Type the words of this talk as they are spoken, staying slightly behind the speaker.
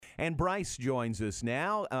And Bryce joins us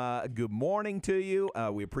now. Good morning to you.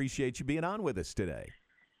 We appreciate you being on with us today.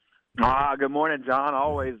 Good morning, John.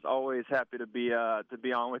 Always happy to be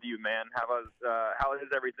on with you, man. How is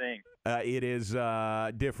everything? It is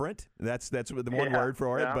different. That's the one word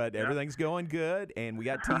for it. But everything's going good, and we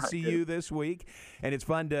got TCU this week, and it's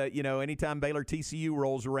fun to anytime Baylor TCU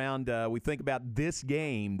rolls around, we think about this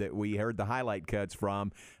game that we heard the highlight cuts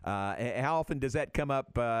from. How often does that come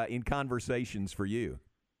up in conversations for you?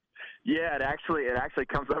 Yeah, it actually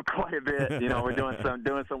comes up quite a bit. We're doing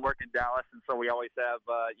some work in Dallas, and so we always have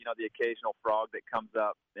the occasional frog that comes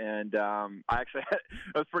up. And I actually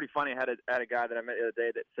it was pretty funny. I had a guy that I met the other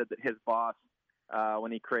day that said that his boss,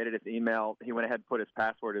 when he created his email, he went ahead and put his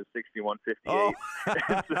password as 6158. Oh,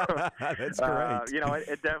 so, that's great.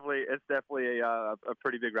 It's definitely a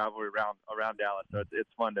pretty big rivalry around Dallas. So it's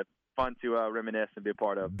fun to reminisce and be a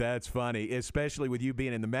part of. That's funny, especially with you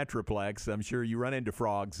being in the Metroplex. I'm sure you run into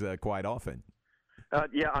frogs quite often.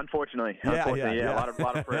 Yeah, unfortunately. Yeah. A lot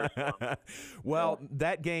of prayers. Well,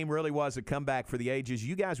 that game really was a comeback for the ages.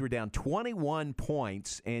 You guys were down 21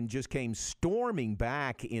 points and just came storming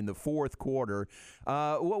back in the fourth quarter.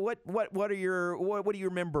 What do you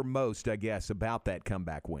remember most, I guess, about that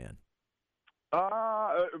comeback win?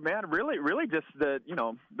 Man, really just the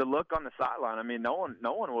look on the sideline. I mean, no one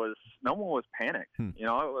was panicked. It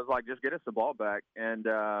was like, just get us the ball back. And,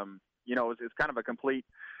 it's kind of a complete,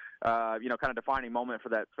 kind of defining moment for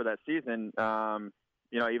that season.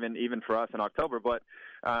 Even for us in October, but,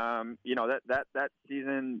 that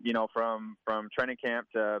season, from training camp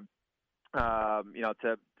to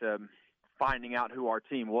finding out who our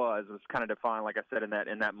team was kind of defined, like I said,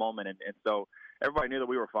 in that moment. And so everybody knew that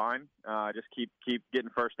we were fine. Just keep getting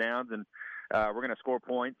first downs, and we're going to score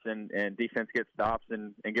points, and defense gets stops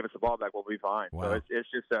and give us the ball back. We'll be fine. Wow. So it's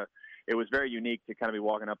just it was very unique to kind of be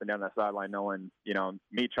walking up and down that sideline knowing,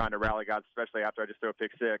 me trying to rally guys, especially after I just threw a pick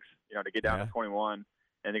six, to get down to 21.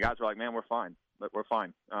 And the guys were like, man, we're fine. We're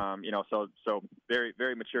fine. So very,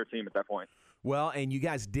 very mature team at that point. Well, and you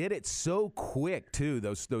guys did it so quick, too.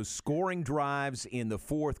 Those scoring drives in the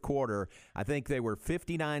fourth quarter, I think they were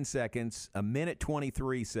 59 seconds, a minute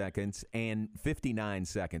 23 seconds, and 59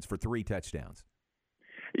 seconds for 3 touchdowns.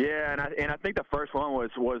 Yeah, and I think the first one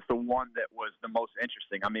was the one that was the most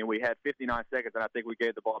interesting. I mean, we had 59 seconds, and I think we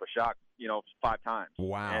gave the ball to Shock, 5 times.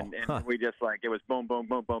 Wow. And we just, it was boom, boom,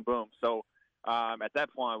 boom, boom, boom. So at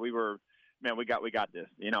that point, we were – man, we got this.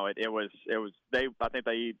 It was they. I think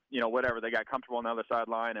they, whatever, they got comfortable on the other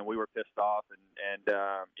sideline, and we were pissed off, and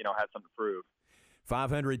had something to prove.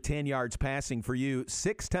 510 yards passing for you,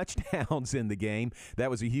 6 touchdowns in the game. That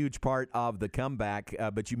was a huge part of the comeback.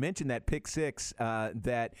 But you mentioned that pick six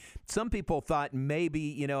that some people thought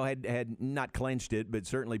maybe had not clinched it, but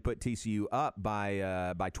certainly put TCU up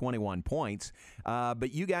by 21 points.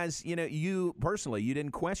 But you guys, you personally, you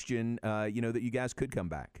didn't question, that you guys could come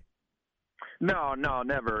back. No,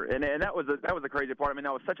 never. And that was the crazy part. I mean,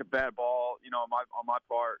 that was such a bad ball, on my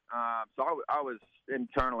part. So I was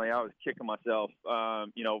internally, I was kicking myself,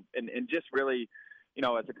 and just really,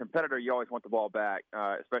 as a competitor, you always want the ball back,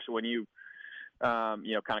 especially when you, kind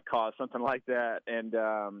of cause something like that. And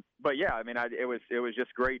but yeah, I mean, it was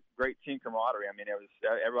just great team camaraderie. I mean, it was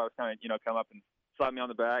everybody was kind of come up and slap me on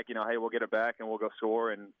the back, hey, we'll get it back and we'll go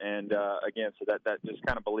score. And again, so that just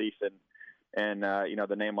kind of belief and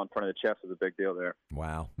the name on front of the chest is a big deal there.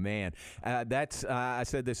 Wow, man. That's I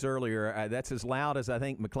said this earlier, that's as loud as I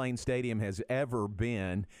think McLean Stadium has ever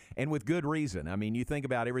been, and with good reason. I mean, you think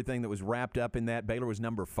about everything that was wrapped up in that. Baylor was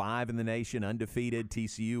number 5 in the nation, undefeated.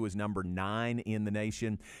 TCU was number 9 in the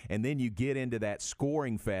nation. And then you get into that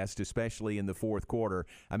scoring fest, especially in the fourth quarter.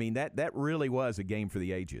 I mean, that really was a game for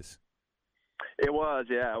the ages. It was,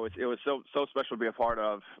 yeah. It was so special to be a part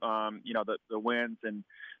of. The wins and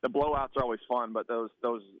the blowouts are always fun, but those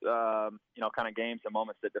kind of games and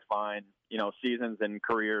moments that define seasons and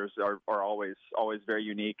careers are always very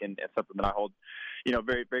unique and something that I hold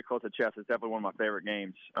very, very close to chest. It's definitely one of my favorite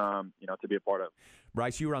games to be a part of.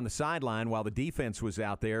 Bryce, you were on the sideline while the defense was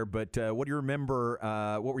out there, but what do you remember?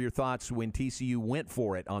 What were your thoughts when TCU went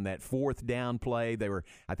for it on that 4th down play? They were,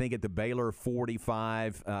 I think, at the Baylor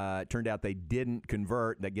 45. It turned out they didn't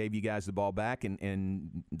convert. That gave you guys the ball back,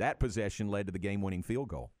 and that possession led to the game-winning field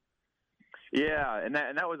goal. Yeah, and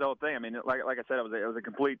that was the whole thing. I mean, like I said, it was a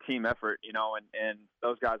complete team effort, and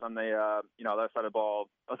those guys on the other side of the ball,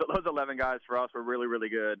 those 11 guys for us were really, really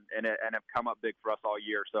good, and have come up big for us all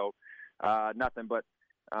year. So nothing but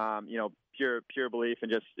Pure belief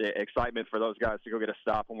and just excitement for those guys to go get a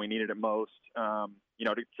stop when we needed it most. To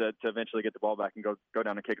eventually get the ball back and go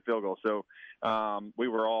down and kick a field goal. So we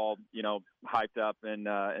were all hyped up and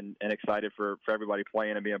excited for everybody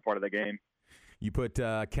playing and being part of the game. You put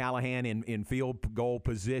Callahan in field goal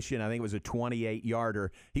position. I think it was a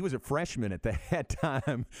 28-yarder. He was a freshman at that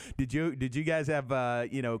time. Did you guys have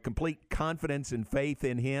complete confidence and faith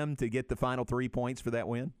in him to get the final 3 points for that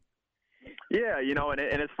win? Yeah, and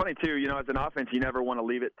it's funny too. As an offense, you never want to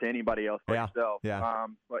leave it to anybody else but yourself. Yeah.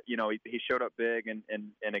 But he showed up big, and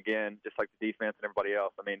again, just like the defense and everybody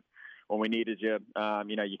else. I mean, when we needed you,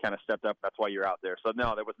 you kind of stepped up. That's why you're out there. So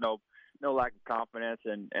no, there was no lack of confidence,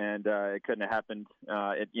 and it couldn't have happened,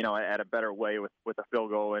 at a better way with a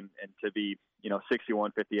field goal and to be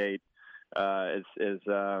 61-58 is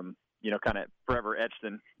kind of forever etched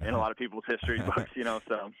in a lot of people's history books.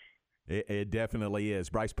 So. It definitely is.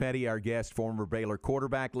 Bryce Petty, our guest, former Baylor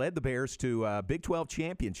quarterback, led the Bears to Big 12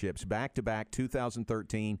 championships back-to-back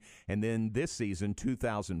 2013 and then this season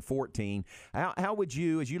 2014. How would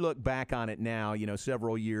you, as you look back on it now,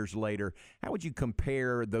 several years later, how would you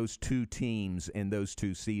compare those two teams in those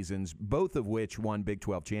two seasons, both of which won Big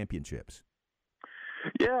 12 championships?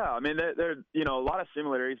 Yeah, I mean, there a lot of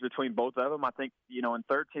similarities between both of them. I think, in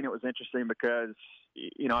 13 it was interesting because,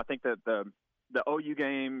 I think that the OU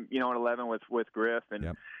game, in 11 with Griff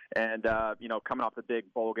and coming off the big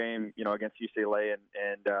bowl game, against UCLA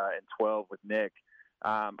and 12 with Nick,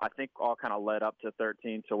 I think all kind of led up to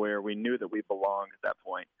 13 to where we knew that we belonged at that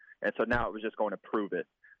point. And so now it was just going to prove it.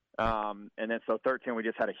 And then so 13, we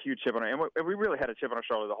just had a huge chip on our, and we really had a chip on our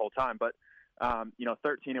shoulder the whole time. But,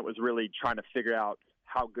 13, it was really trying to figure out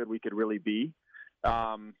how good we could really be.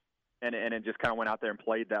 And it just kind of went out there and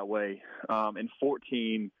played that way. In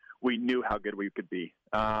 14, we knew how good we could be,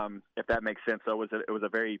 if that makes sense. So it was a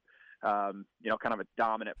very, kind of a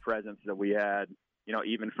dominant presence that we had,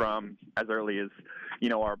 even from as early as,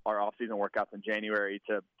 our off-season workouts in January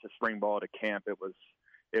to spring ball to camp.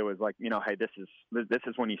 It was like, hey, this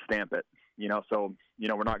is when you stamp it, so,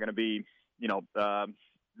 we're not going to be,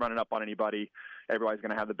 running up on anybody. Everybody's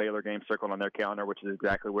going to have the Baylor game circled on their calendar, which is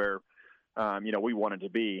exactly where, we wanted to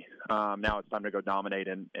be. Now it's time to go dominate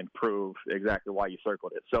and prove exactly why you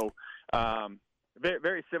circled it. So, very,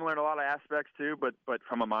 very similar in a lot of aspects too, but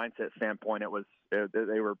from a mindset standpoint, they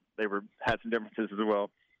had some differences as well.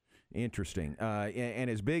 Interesting. And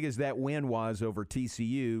as big as that win was over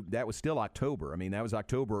TCU, that was still October. I mean, that was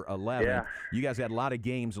October 11th. Yeah. You guys had a lot of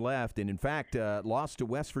games left, and in fact, lost to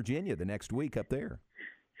West Virginia the next week up there.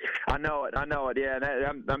 I know it. Yeah,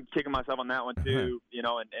 and I'm kicking myself on that one too.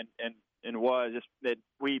 And was just that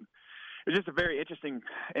it was just a very interesting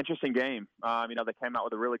game. They came out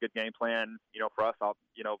with a really good game plan, for us,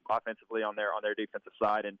 offensively on their defensive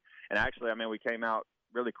side, and actually, I mean, we came out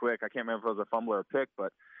really quick. I can't remember if it was a fumble or a pick,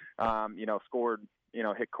 but scored,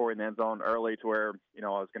 hit Corey in the end zone early to where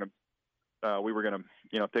we were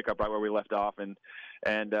gonna pick up right where we left off, and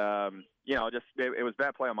just it was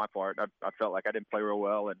bad play on my part. I felt like I didn't play real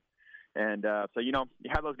well, and so you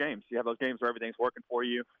have those games. You have those games where everything's working for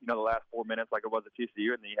you. The last 4 minutes, like it was at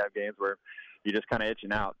TCU, and then you have games where you're just kind of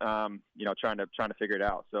itching out. Trying to figure it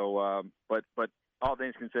out. So, but all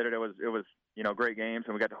things considered, it was great games,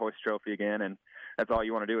 and we got the hoist trophy again, and that's all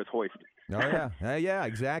you want to do is hoist. Oh yeah, yeah,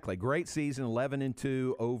 exactly. Great season,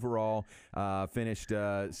 11-2 overall. Finished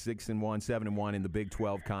 6-1, 7-1 in the Big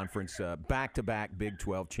 12 conference. Back-to-back Big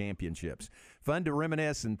 12 championships. Fun to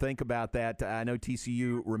reminisce and think about that. I know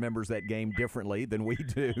TCU remembers that game differently than we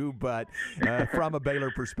do, but from a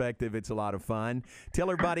Baylor perspective, it's a lot of fun.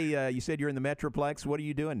 Tell everybody, you said you're in the Metroplex. What are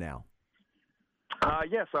you doing now?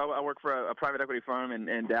 So I work for a private equity firm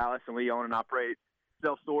in Dallas, and we own and operate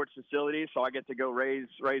self-storage facilities. So I get to go raise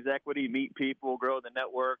equity, meet people, grow the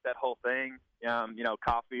network, that whole thing.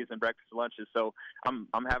 Coffees and breakfast and lunches. So I'm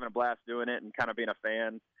having a blast doing it and kind of being a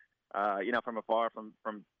fan, from afar from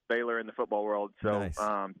Baylor in the football world. So nice.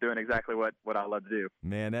 Doing exactly what I love to do.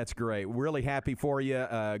 Man, that's great. Really happy for you.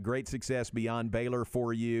 Great success beyond Baylor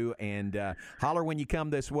for you. And holler when you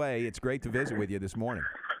come this way. It's great to visit with you this morning.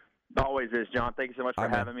 Always is, John. Thank you so much for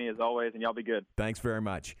having me, as always, and y'all be good. Thanks very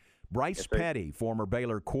much. Bryce Petty, former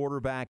Baylor quarterback.